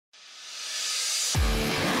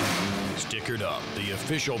Stickered Up, the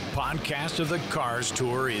official podcast of the Cars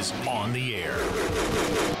Tour, is on the air.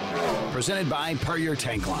 Presented by Puryear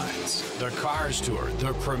Tank Lines. The Cars Tour,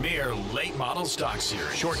 the premier late model stock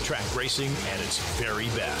series. Short track racing at its very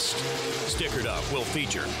best. Stickered Up will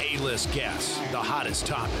feature A-list guests, the hottest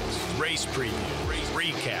topics, race previews, race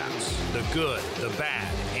recaps, the good, the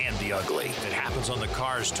bad, and the ugly. It happens on the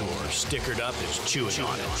Cars Tour. Stickered Up is chewing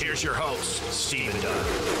on it. Here's your host, Stephen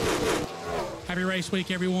Dunn. Happy race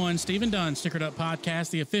week, everyone. Stephen Dunn, Stickered Up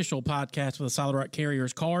Podcast, the official podcast for the Solid Rock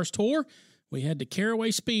Carriers Cars Tour. We head to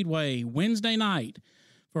Caraway Speedway Wednesday night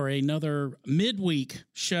for another midweek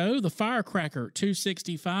show, the Firecracker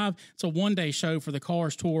 265. It's a one-day show for the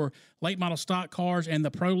Cars Tour, late model stock cars and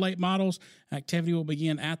the pro late models. Activity will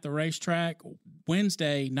begin at the racetrack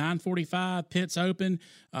Wednesday, 9:45, pits open.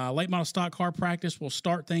 Late model stock car practice will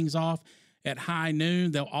start things off at high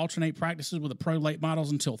noon. They'll alternate practices with the pro late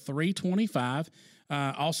models until 3:25.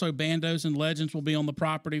 Also, Bandos and Legends will be on the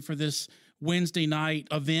property for this Wednesday night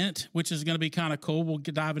event, which is going to be kind of cool. We'll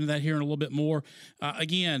dive into that here in a little bit more.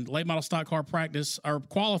 Again, late model stock car practice, our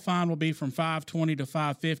qualifying will be from 5:20 to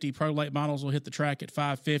 5:50. Pro late models will hit the track at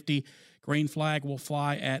 5:50. Green flag will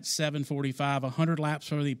fly at 7:45. 100 laps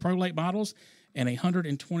for the pro late models and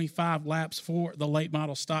 125 laps for the late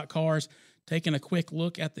model stock cars. Taking a quick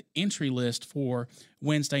look at the entry list for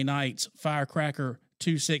Wednesday night's Firecracker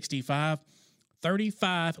 265.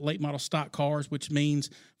 35 late model stock cars, which means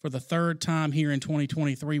for the third time here in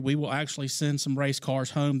 2023, we will actually send some race cars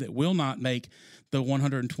home that will not make the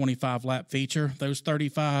 125 lap feature. Those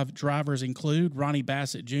 35 drivers include Ronnie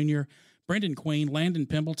Bassett Jr., Brendan Queen, Landon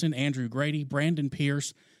Pimbleton, Andrew Grady, Brandon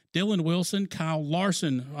Pierce, Dylan Wilson, Kyle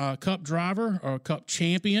Larson, Cup driver or Cup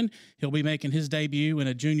champion. He'll be making his debut in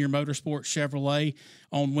a Junior Motorsports Chevrolet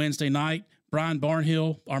on Wednesday night. Brian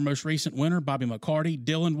Barnhill, our most recent winner, Bobby McCarty,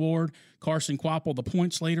 Dylan Ward, Carson Quapple, the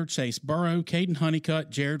points leader, Chase Burrow, Caden Honeycutt,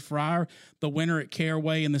 Jared Fryer, the winner at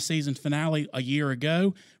Caraway in the season finale a year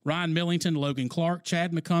ago, Ryan Millington, Logan Clark,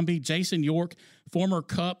 Chad McCumbee, Jason York, former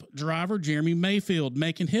Cup driver Jeremy Mayfield,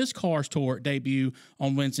 making his Cars Tour debut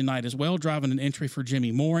on Wednesday night as well, driving an entry for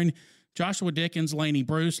Jimmy Mooring. Joshua Dickens, Laney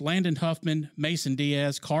Bruce, Landon Huffman, Mason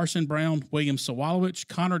Diaz, Carson Brown, William Sawalowicz,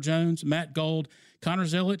 Connor Jones, Matt Gold, Connor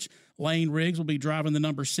Zillich, Lane Riggs will be driving the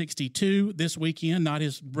number 62 this weekend, not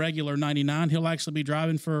his regular 99. He'll actually be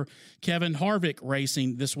driving for Kevin Harvick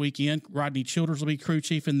Racing this weekend. Rodney Childers will be crew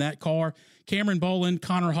chief in that car. Cameron Boland,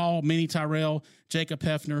 Connor Hall, Minnie Tyrell, Jacob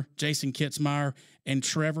Hefner, Jason Kitzmeyer, and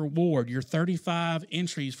Trevor Ward. Your 35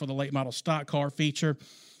 entries for the late model stock car feature.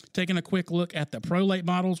 Taking a quick look at the pro late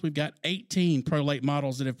models, we've got 18 pro late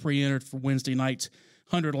models that have pre-entered for Wednesday night's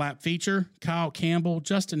 100-lap feature. Kyle Campbell,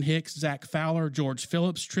 Justin Hicks, Zach Fowler, George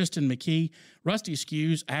Phillips, Tristan McKee, Rusty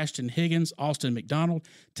Skews, Ashton Higgins, Austin McDonald.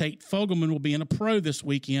 Tate Fogelman will be in a pro this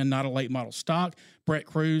weekend, not a late model stock. Brett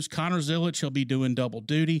Cruz, Connor Zillich, he'll be doing double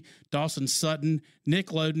duty. Dawson Sutton, Nick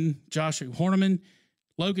Loden, Joshua Horniman,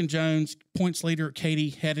 Logan Jones, points leader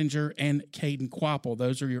Katie Hedinger, and Caden Quapple.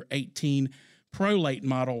 Those are your 18 pro late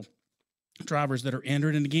model drivers that are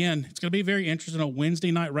entered. And again, it's going to be very interesting. A Wednesday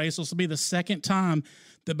night race. This will be the second time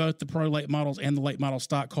that both the pro late models and the late model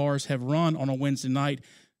stock cars have run on a Wednesday night.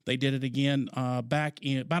 They did it again back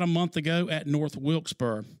in about a month ago at North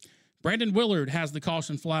Wilkesboro. Brandon Willard has the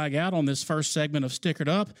caution flag out on this first segment of Stickered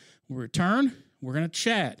Up. When we return, we're going to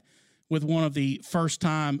chat with one of the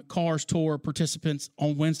first-time Cars Tour participants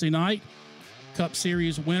on Wednesday night, Cup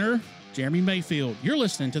Series winner, Jeremy Mayfield. You're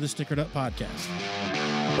listening to the Stickered Up Podcast.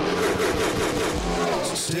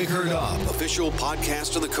 Stickered Up, official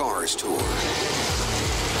podcast of the Cars Tour.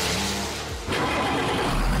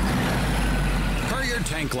 Puryear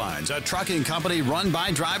Tank Lines, a trucking company run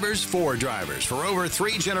by drivers for drivers. For over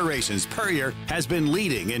 3 generations, Puryear has been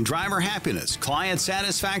leading in driver happiness, client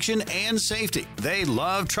satisfaction, and safety. They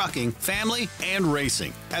love trucking, family, and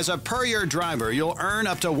racing. As a Puryear driver, you'll earn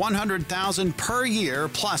up to $100,000 per year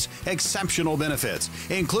plus exceptional benefits,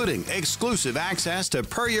 including exclusive access to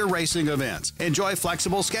Puryear racing events. Enjoy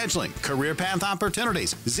flexible scheduling, career path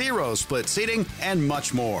opportunities, 0 split seating, and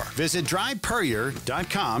much more. Visit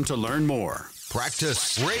drivepuryear.com to learn more.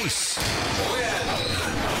 Practice, race, win!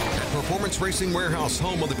 At Performance Racing Warehouse,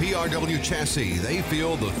 home of the PRW chassis, they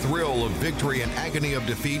feel the thrill of victory and agony of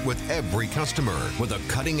defeat with every customer. With a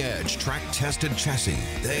cutting-edge, track-tested chassis,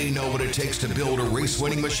 they know what it takes to build a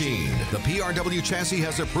race-winning machine. The PRW chassis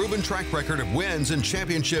has a proven track record of wins and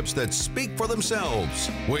championships that speak for themselves.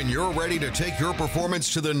 When you're ready to take your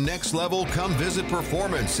performance to the next level, come visit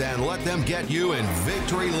Performance and let them get you in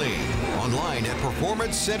victory lane. Online at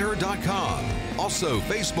performancecenter.com. Also,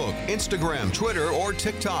 Facebook, Instagram, Twitter, or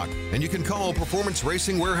TikTok. And you can call Performance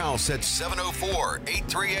Racing Warehouse at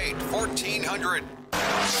 704-838-1400.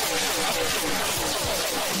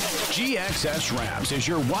 GXS Wraps is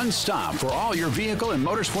your one-stop for all your vehicle and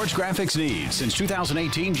motorsports graphics needs. Since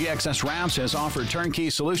 2018, GXS Wraps has offered turnkey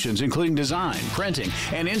solutions including design, printing,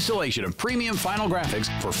 and installation of premium final graphics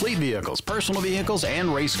for fleet vehicles, personal vehicles,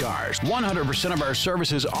 and race cars. 100% of our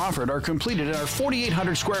services offered are completed at our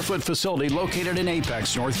 4,800 square foot facility located in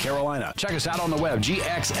Apex, North Carolina. Check us out on the web,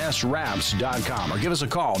 gxswraps.com, or give us a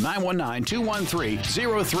call,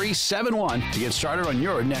 919-213-0371 to get started on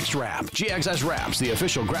your next wrap. GXS Wraps, the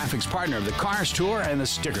official graphics partner of the Cars Tour and the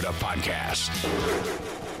Stickered Up Podcast.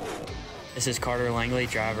 This is Carter Langley,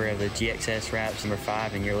 driver of the GXS Wraps number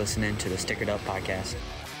 5, and you're listening to the Stickered Up Podcast.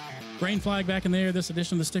 Green flag back in there. This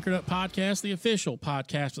edition of the Stickered Up Podcast, the official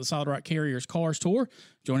podcast of the Solid Rock Carriers Cars Tour.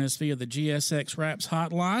 Join us via the GSX Wraps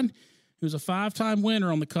hotline, who's a 5-time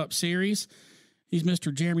winner on the Cup Series. He's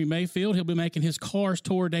Mr. Jeremy Mayfield. He'll be making his Cars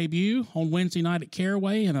Tour debut on Wednesday night at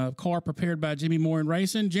Caraway in a car prepared by Jimmy Moore and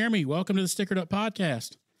Racing. Jeremy, welcome to the Stickered Up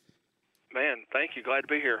Podcast. Man, thank you. Glad to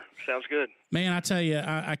be here. Sounds good. Man, I tell you,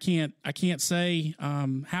 I can't say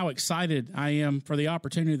how excited I am for the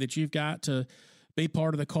opportunity that you've got to be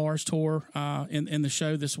part of the Cars Tour in the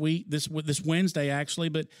show this week, this Wednesday actually.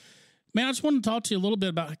 But man, I just wanted to talk to you a little bit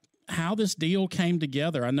about how this deal came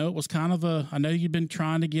together. I know it was kind of I know you've been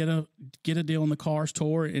trying to get a deal in the Cars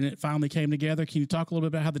Tour, and it finally came together. Can you talk a little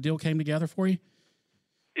bit about how the deal came together for you?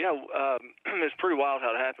 Yeah, it's pretty wild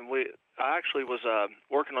how it happened. I actually was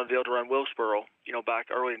working on a deal to run Wilkesboro,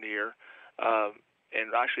 back early in the year,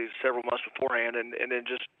 and actually several months beforehand, and then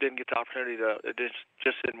just didn't get the opportunity it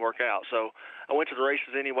just didn't work out. So I went to the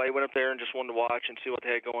races anyway, went up there and just wanted to watch and see what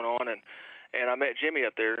they had going on, and I met Jimmy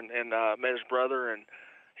up there and met his brother, and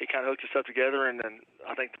he kind of hooked us up together. And then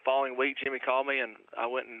I think the following week Jimmy called me, and I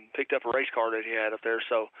went and picked up a race car that he had up there.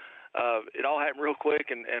 So it all happened real quick,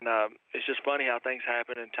 and it's just funny how things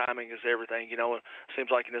happen, and timing is everything, it seems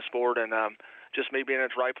like in this sport. And just me being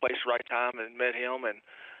at the right place, right time, and met him, and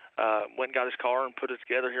went and got his car and put it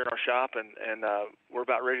together here in our shop, and we're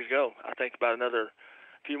about ready to go. I think about another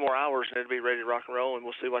few more hours, and it'll be ready to rock and roll, and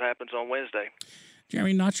we'll see what happens on Wednesday.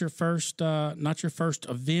 Jeremy, not your first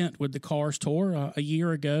event with the Cars Tour. A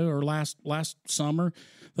year ago, or last summer,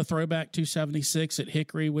 the Throwback 276 at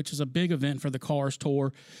Hickory, which is a big event for the Cars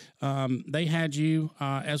Tour. They had you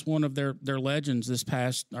as one of their legends this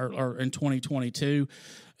past or in 2022.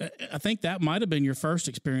 I think that might have been your first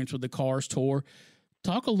experience with the Cars Tour.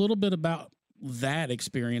 Talk a little bit about that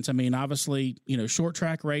experience. I mean, obviously, short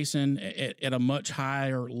track racing at a much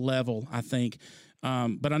higher level, I think.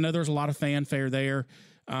 But I know there's a lot of fanfare there.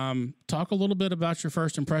 Talk a little bit about your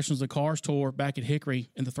first impressions of the Cars Tour back at Hickory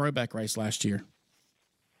in the throwback race last year.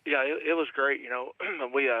 Yeah, it was great. We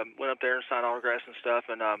went up there and signed autographs and stuff,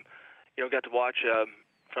 and got to watch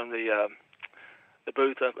from the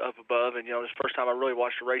booth up above. And it's the first time I really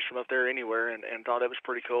watched a race from up there anywhere, and thought it was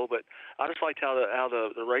pretty cool. But I just liked how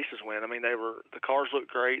the races went. I mean, the cars looked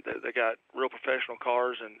great. They got real professional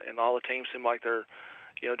cars, and all the teams seem like they're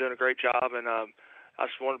doing a great job. And I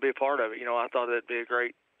just wanted to be a part of it. I thought it'd be a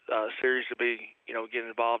great series to be, getting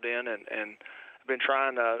involved in, and I've been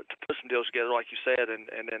trying to put some deals together, like you said, and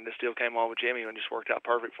then this deal came on with Jimmy and just worked out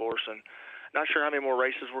perfect for us. And not sure how many more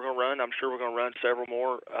races we're going to run. I'm sure we're going to run several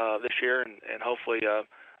more this year, and hopefully a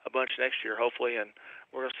bunch next year, hopefully, and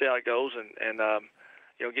we're going to see how it goes and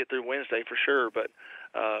get through Wednesday for sure. But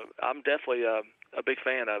I'm definitely a big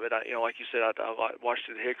fan of it. Like you said, I watched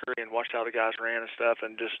it at Hickory and watched how the guys ran and stuff,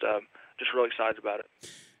 and just really excited about it.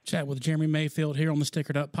 Chat with Jeremy Mayfield here on the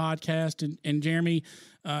Stickered Up Podcast. And Jeremy,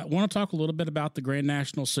 I want to talk a little bit about the Grand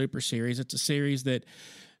National Super Series. It's a series that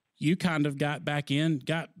you kind of got back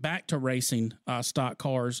to racing stock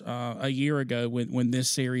cars a year ago when this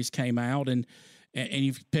series came out, and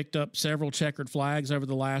you've picked up several checkered flags over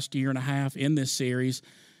the last year and a half in this series.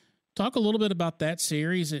 Talk a little bit about that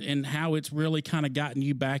series and how it's really kind of gotten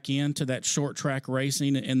you back into that short track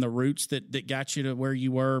racing and the roots that got you to where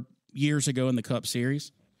you were years ago in the Cup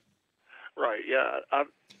Series. Right. Yeah.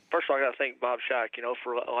 First of all, I got to thank Bob Shack,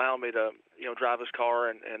 for allowing me to, drive his car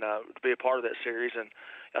and to be a part of that series. And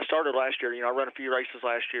I started last year. I ran a few races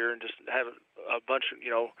last year and just had a bunch of,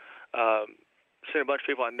 seen a bunch of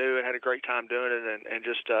people I knew and had a great time doing it, and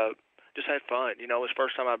just had fun. It was the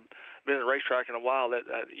first time I've been at a racetrack in a while that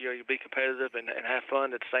you be competitive and have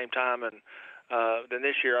fun at the same time. And then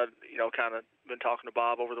this year I kind of been talking to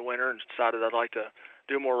Bob over the winter and decided I'd like to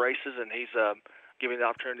do more races, and he's given me the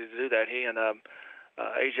opportunity to do that. He and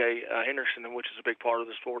AJ Henderson, which is a big part of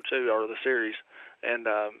the sport too, or the series, and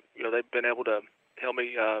they've been able to help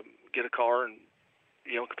me get a car and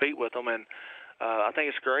compete with them. And I think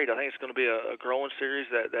it's great. I think it's going to be a growing series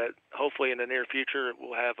that hopefully in the near future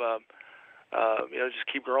we'll have, just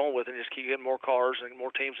keep growing with it, and just keep getting more cars and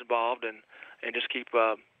more teams involved, and just keep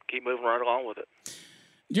moving right along with it.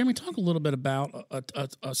 Jeremy, talk a little bit about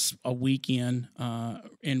a weekend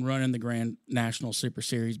in running the Grand National Super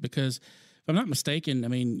Series, because if I'm not mistaken, I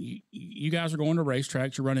mean, you guys are going to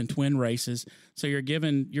racetracks, you're running twin races, so you're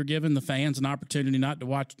giving the fans an opportunity not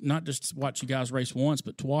just to watch you guys race once,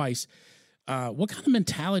 but twice. What kind of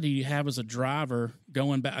mentality do you have as a driver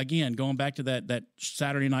going back to that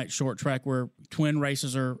Saturday night short track where twin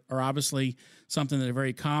races are obviously something that are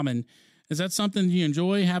very common? Is that something you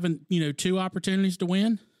enjoy, having, two opportunities to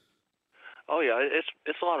win? Oh yeah,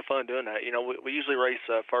 it's a lot of fun doing that. We usually race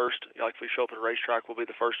first. Like if we show up at a racetrack, we'll be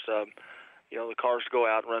the first. The cars to go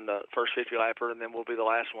out and run the first 50 lapper, and then we'll be the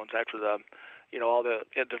last ones after all the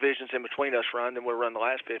divisions in between us run. Then we'll run the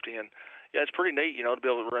last 50, and yeah, it's pretty neat, to be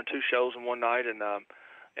able to run two shows in one night, and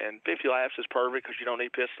 50 laps is perfect because you don't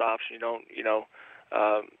need pit stops. You don't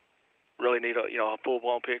really need a full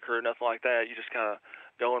blown pit crew or nothing like that. You just kind of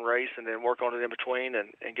go and race and then work on it in between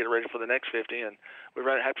and get it ready for the next 50. And we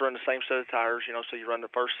have to run the same set of tires, so you run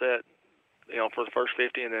the first set, for the first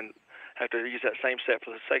 50, and then have to use that same set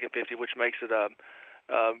for the second 50, which makes it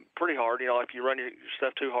pretty hard. If you run your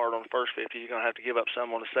stuff too hard on the first 50, you're going to have to give up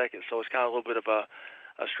some on the second. So it's kind of a little bit of a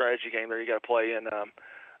strategy game there you got to play in.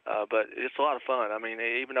 But it's a lot of fun. I mean,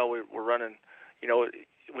 even though we're running,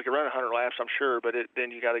 we could run 100 laps, I'm sure, but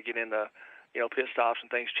then you got to get in the pit stops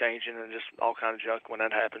and things changing and just all kind of junk when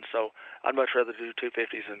that happens. So I'd much rather do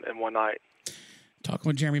 250s in one night. Talking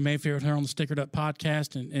with Jeremy Mayfield here on the Stickered Up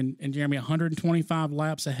podcast, and Jeremy, 125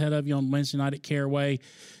 laps ahead of you on Wednesday night at Caraway,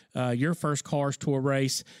 your first Cars Tour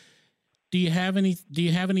race. Do you have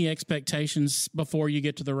any expectations before you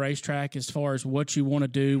get to the racetrack as far as what you want to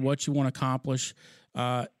do, what you want to accomplish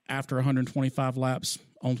after 125 laps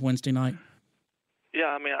on Wednesday night? Yeah,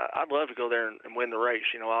 I mean, I'd love to go there and win the race,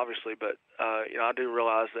 obviously, but I do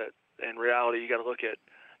realize that in reality you got to look at,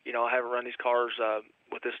 I haven't run these cars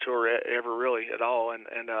with this tour ever really at all, and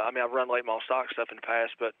I mean, I've run late model stock stuff in the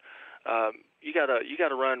past, but you got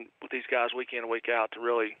to run with these guys week in and week out to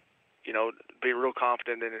really, be real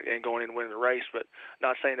confident in going in and winning the race. But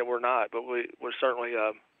not saying that we're not, but we're certainly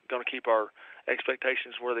going to keep our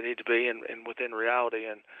expectations where they need to be and within reality.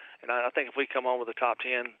 And I think if we come on with a top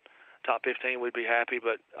 10, top 15, we'd be happy.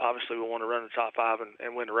 But obviously we want to run the top 5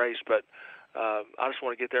 and win the race. But I just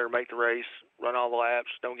want to get there and make the race, run all the laps,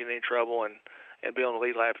 don't get in any trouble, and be on the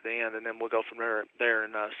lead lap at the end, and then we'll go from there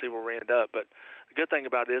and see where we end up. But the good thing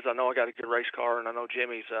about it is I know I got a good race car, and I know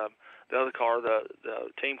Jimmy's the other car, the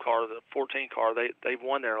team car, the 14 car, they've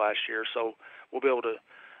won there last year, so we'll be able to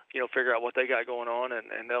figure out what they got going on,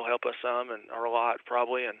 and they'll help us some or a lot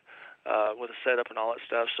probably, and with the setup and all that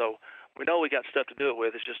stuff. So we know we got stuff to do it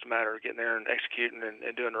with. It's just a matter of getting there and executing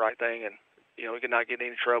and doing the right thing, and we can not get in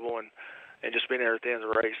any trouble and just being there at the end of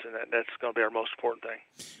the race, and that's going to be our most important thing.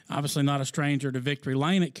 Obviously not a stranger to victory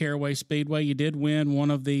lane at Caraway Speedway. You did win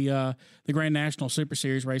one of the Grand National Super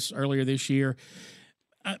Series races earlier this year.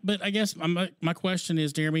 But I guess my question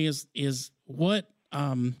is, Jeremy, is what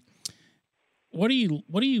do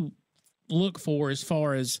you look for as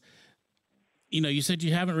far as, you said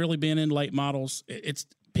you haven't really been in late models. It's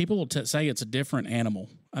people will say it's a different animal.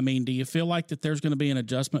 I mean, do you feel like that there's going to be an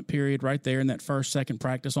adjustment period right there in that second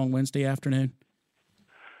practice on Wednesday afternoon?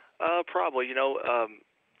 Probably.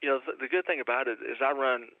 The good thing about it is I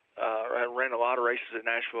ran a lot of races at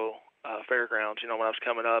Nashville Fairgrounds, when I was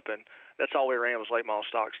coming up, and that's all we ran was late model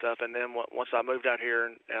stock stuff. And then once I moved out here,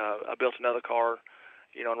 and I built another car,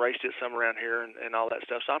 and raced it some around here and all that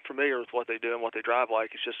stuff. So I'm familiar with what they do and what they drive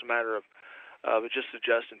like. It's just a matter of just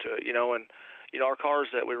adjusting to it, and our cars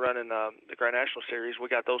that we run in the Grand National Series, we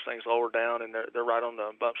got those things lowered down, and they're right on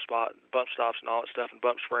the bump stops and all that stuff, and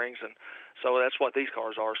bump springs, and so that's what these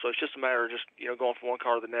cars are. So it's just a matter of just going from one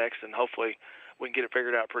car to the next, and hopefully we can get it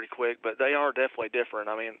figured out pretty quick. But they are definitely different.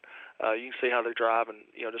 I mean, you can see how they drive, and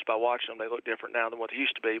just by watching them, they look different now than what they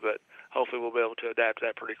used to be. But hopefully we'll be able to adapt to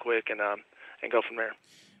that pretty quick and go from there.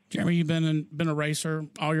 Jeremy, you've been a racer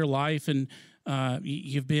all your life, and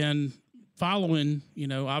you've been following,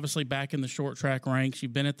 obviously back in the short track ranks.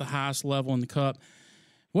 You've been at the highest level in the Cup.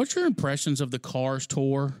 What's your impressions of the Cars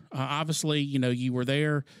Tour? Obviously, you were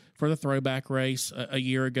there for the throwback race a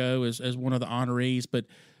year ago as one of the honorees,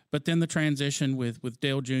 but then the transition with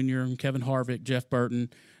Dale Jr. and Kevin Harvick, Jeff Burton,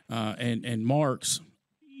 and Marks,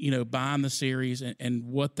 buying the series and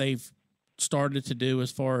what they've started to do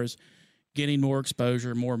as far as getting more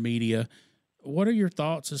exposure, more media. What are your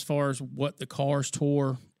thoughts as far as what the Cars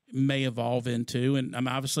Tour may evolve into. And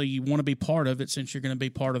obviously you want to be part of it since you're going to be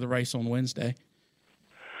part of the race on Wednesday.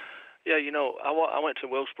 Yeah, I went to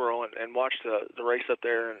Wilkesboro and watched the race up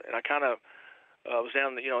there, and I kind of was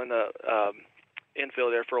down, in the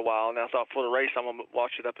infield there for a while, and I thought for the race I'm going to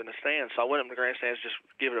watch it up in the stands. So I went up in the grandstands, just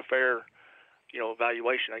give it a fair,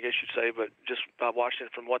 evaluation, I guess you'd say, but just by watching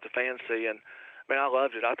it from what the fans see. And, man, I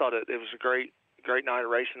loved it. I thought it was a great night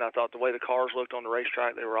of racing. I thought the way the cars looked on the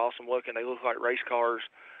racetrack, they were awesome looking. They looked like race cars,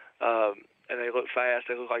 and they looked fast.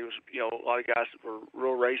 They looked like it was, a lot of guys that were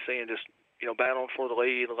real racing and just, battling for the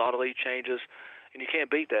lead, a lot of lead changes. And you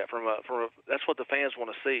can't beat that that's what the fans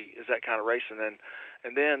want to see, is that kind of racing.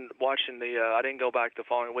 And then watching I didn't go back the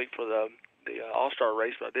following week for the All-Star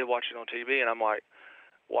race, but I did watch it on TV, and I'm like,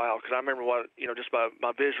 wow, because I remember just by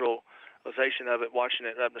my visualization of it, watching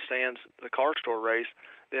it up in the stands, the car store race.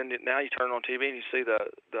 Then now you turn on TV and you see the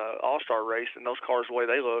All-Star race, and those cars, the way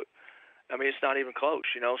they look, I mean, it's not even close,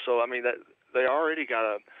 So, I mean, that they already got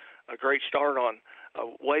a great start on a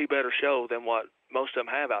way better show than what most of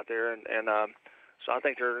them have out there, and so I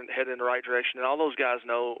think they're headed in the right direction. And all those guys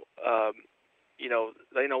know,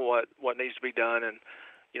 they know what needs to be done. And,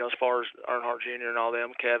 as far as Earnhardt Jr. and all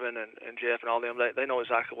them, Kevin and Jeff and all them, they know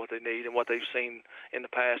exactly what they need and what they've seen in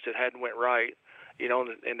the past that hadn't went right, and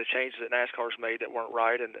the changes that NASCAR's made that weren't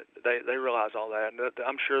right. And they realize all that. And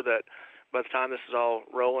I'm sure that by the time this is all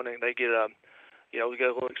rolling and they get we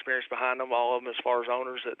get a little experience behind them, all of them as far as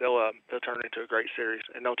owners, that they'll turn into a great series,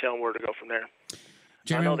 and no telling where to go from there.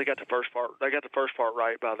 Jeremy, I know they got the first part. They got the first part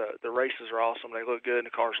right. By the races are awesome. They look good, and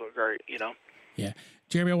the cars look great. Yeah,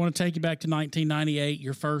 Jeremy, I want to take you back to 1998,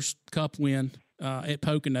 your first Cup win at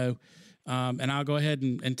Pocono, and I'll go ahead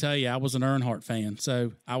and tell you I was an Earnhardt fan,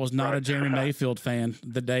 so I was not a Jeremy Mayfield fan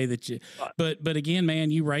the day that you. But again,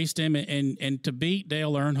 man, you raced him, and to beat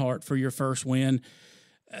Dale Earnhardt for your first win,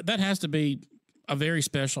 that has to be a very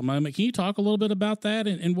special moment. Can you talk a little bit about that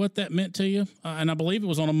and what that meant to you? And I believe it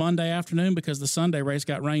was on a Monday afternoon because the Sunday race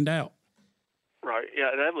got rained out. Right. Yeah,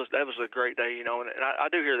 that was a great day, and I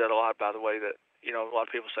do hear that a lot, by the way, that, a lot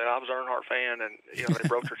of people say, I was an Earnhardt fan, and, they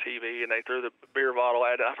broke their TV and they threw the beer bottle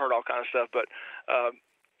at it. I've heard all kind of stuff, but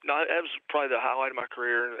no, that was probably the highlight of my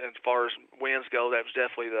career. And as far as wins go, that was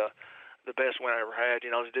definitely the best win I ever had, to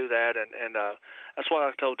do that. And that's what I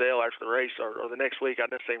told Dale after the race, or the next week. I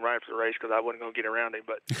didn't see him right after the race because I wasn't going to get around him.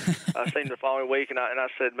 But I seen him the following week, and I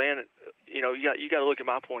said, man, you got to look at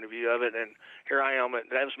my point of view of it. And here I am. And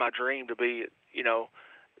that was my dream to be,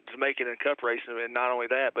 to make it in Cup racing. And not only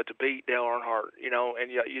that, but to beat Dale Earnhardt, and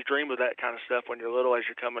you dream of that kind of stuff when you're little as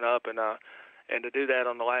you're coming up. And to do that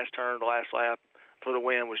on the last turn, the last lap for the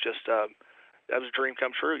win was just that was a dream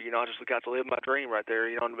come true. I just got to live my dream right there,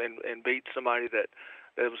 and beat somebody that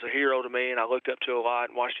was a hero to me, and I looked up to a lot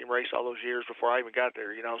and watched him race all those years before I even got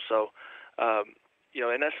there, So,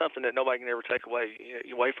 and that's something that nobody can ever take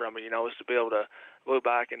away from me, is to be able to look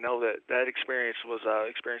back and know that experience was an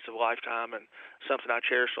experience of a lifetime and something I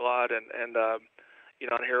cherished a lot. And I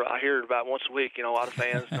hear it about once a week. A lot of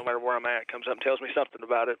fans, no matter where I'm at, comes up and tells me something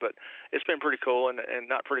about it. But it's been pretty cool and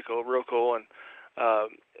not pretty cool, real cool. And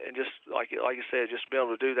just like you said, just be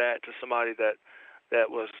able to do that to somebody that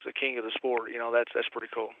was the king of the sport, that's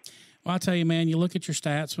pretty cool. Well, I'll tell you, man, you look at your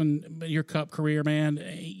stats when your Cup career, man,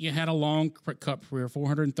 you had a long Cup career,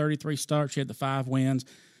 433 starts, you had the 5 wins,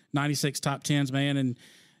 96 top 10s, man, and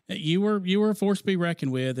you were a force to be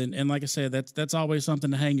reckoned with. And like I said, that's always something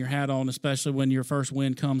to hang your hat on, especially when your first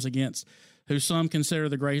win comes against who some consider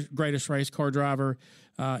the greatest race car driver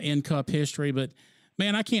in Cup history. But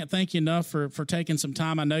man, I can't thank you enough for taking some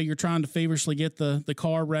time. I know you're trying to feverishly get the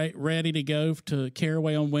car ready to go to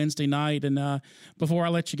Caraway on Wednesday night. And before I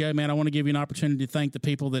let you go, man, I want to give you an opportunity to thank the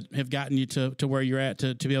people that have gotten you to where you're at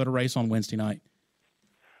to be able to race on Wednesday night.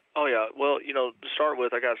 Oh, yeah. Well, to start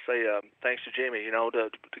with, I got to say thanks to Jimmy,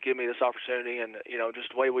 to give me this opportunity and,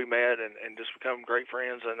 just the way we met and just become great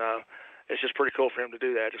friends. And it's just pretty cool for him to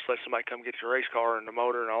do that. Just let somebody come get your race car and the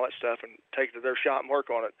motor and all that stuff and take it to their shop and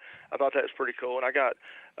work on it. I thought that was pretty cool. And I got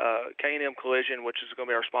K&M Collision, which is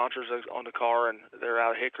going to be our sponsors on the car, and they're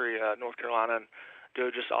out of Hickory, North Carolina, and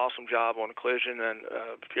do just an awesome job on the collision. And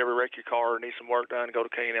if you ever wreck your car or need some work done, go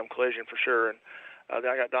to K&M Collision for sure. And then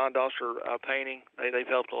I got Don Doster Painting. They've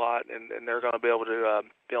helped a lot, and they're going to be able to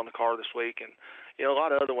be on the car this week. And a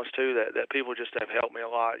lot of other ones too that people just have helped me a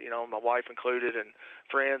lot. My wife included, and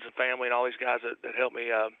friends and family, and all these guys that help me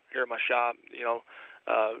here at my shop.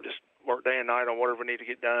 Just work day and night on whatever we need to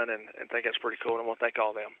get done, and think that's pretty cool. And I want to thank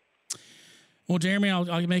all of them. Well, Jeremy,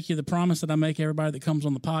 I'll make you the promise that I make everybody that comes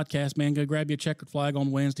on the podcast, man. Go grab you a checkered flag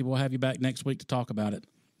on Wednesday. We'll have you back next week to talk about it.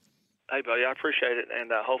 Hey, buddy, I appreciate it,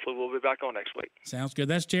 and hopefully we'll be back on next week. Sounds good.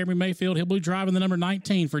 That's Jeremy Mayfield. He'll be driving the number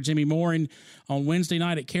 19 for Jimmy Mooring on Wednesday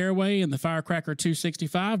night at Caraway in the Firecracker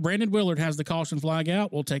 265. Brandon Willard has the caution flag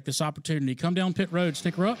out. We'll take this opportunity. Come down pit road,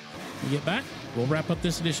 stick her up. When we get back, we'll wrap up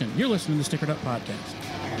this edition. You're listening to the Stickered Up Podcast.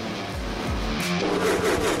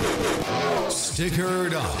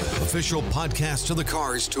 Stickered Up, official podcast of the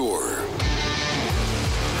Cars Tour.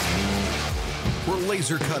 For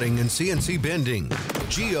laser cutting and CNC bending,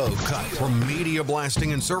 GeoCut for media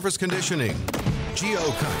blasting and surface conditioning.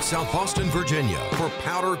 GeoCut, South Boston, Virginia, for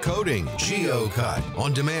powder coating. GeoCut,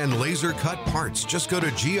 on-demand laser cut parts. Just go to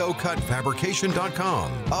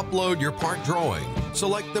geocutfabrication.com. Upload your part drawing.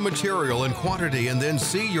 Select the material and quantity and then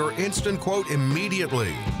see your instant quote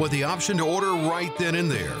immediately with the option to order right then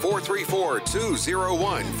and there.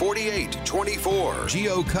 434-201-4824.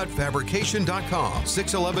 geocutfabrication.com.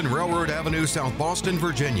 611 Railroad Avenue, South Boston,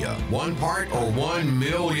 Virginia. One part or 1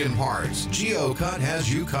 million parts. GeoCut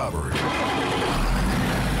has you covered.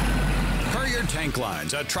 Puryear Tank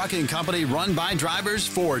Lines, a trucking company run by drivers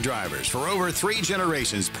for drivers. For over 3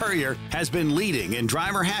 generations, Puryear has been leading in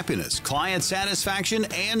driver happiness, client satisfaction,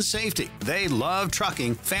 and safety. They love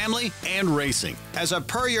trucking, family, and racing. As a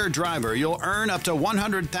Puryear driver, you'll earn up to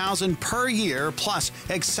 $100,000 per year plus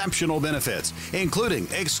exceptional benefits, including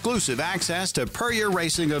exclusive access to Puryear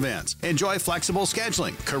racing events. Enjoy flexible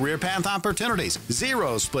scheduling, career path opportunities,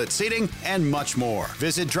 0 split seating, and much more.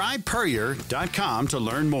 Visit drivepuryear.com to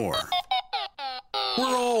learn more.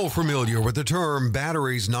 We're all familiar with the term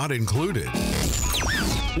batteries not included.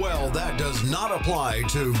 Well, that does not apply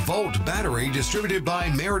to Volt Battery, distributed by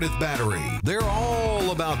Meredith Battery. They're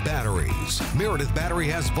all about batteries. Meredith Battery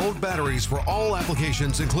has Volt batteries for all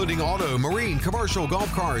applications, including auto, marine, commercial, golf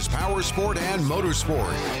cars, power sport, and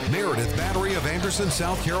motorsport. Meredith Battery of Anderson,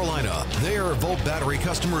 South Carolina. Their Volt Battery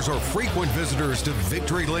customers are frequent visitors to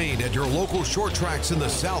Victory Lane at your local short tracks in the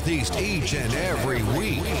Southeast each and every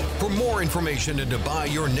week. For more information and to buy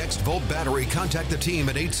your next Volt battery, contact the team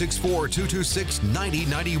at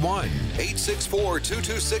 864-226-9091.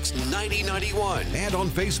 864-226-9091 and on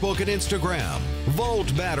Facebook and Instagram.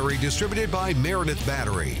 Volt Battery, distributed by Meredith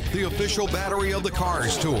Battery, the official battery of the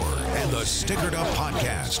Cars Tour and the Stickered Up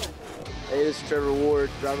Podcast. Hey, this is Trevor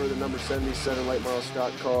Ward, driver of the number 77 late model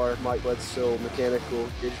stock car. Mike Bledsoe, mechanical,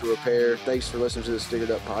 digital repair. Thanks for listening to the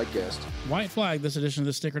Stickered Up Podcast. White flag this edition of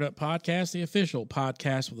the Stickered Up Podcast, the official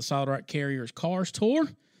podcast with the Solid Rock Carriers Cars Tour.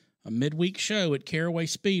 A midweek show at Caraway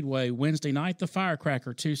Speedway, Wednesday night, the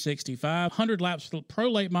Firecracker 265, 100 laps for the pro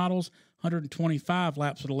late models, 125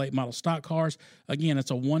 laps for the late model stock cars. Again,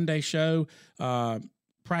 it's a one-day show.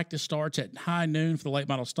 Practice starts at high noon for the late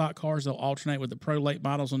model stock cars. They'll alternate with the pro late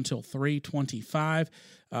models until 3:25.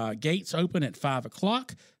 Gates open at 5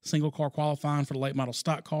 o'clock. Single car qualifying for the late model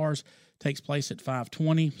stock cars takes place at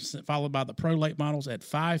 5:20, followed by the pro late models at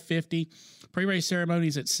 5:50. Pre-race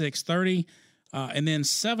ceremonies at 6:30. And then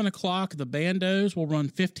 7 o'clock, the Bandos will run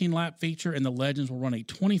 15-lap feature, and the Legends will run a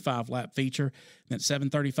 25-lap feature. And at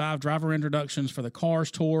 7:35, driver introductions for the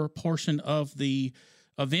Cars Tour portion of the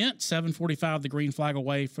event. 7:45, the green flag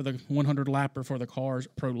away for the 100-lapper for the Cars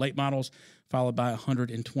Pro late models, followed by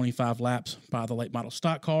 125 laps by the late model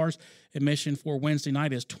stock cars. Admission for Wednesday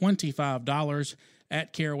night is $25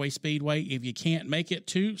 at Caraway Speedway. If you can't make it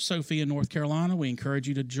to Sophia, North Carolina, we encourage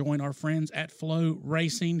you to join our friends at Flow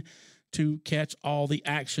Racing to catch all the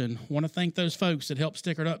action. Want to thank those folks that help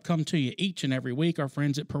Stickered Up come to you each and every week. Our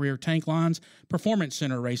friends at Puryear Tank Lines, Performance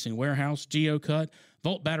Center Racing Warehouse, GeoCut,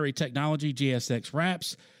 Volt Battery Technology, GSX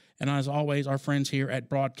Wraps, and as always, our friends here at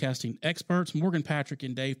Broadcasting Experts, Morgan Patrick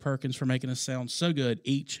and Dave Perkins, for making us sound so good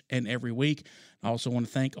each and every week. I also want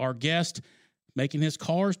to thank our guest making his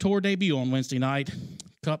Cars Tour debut on Wednesday night,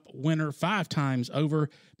 Cup winner 5 times over,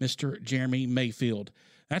 Mr. Jeremy Mayfield.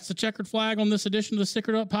 That's the checkered flag on this edition of the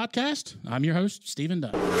Stickered Up Podcast. I'm your host, Stephen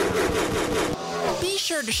Dunn. Be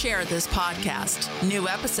sure to share this podcast. New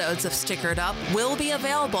episodes of Stickered Up will be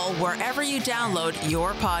available wherever you download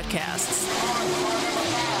your podcasts.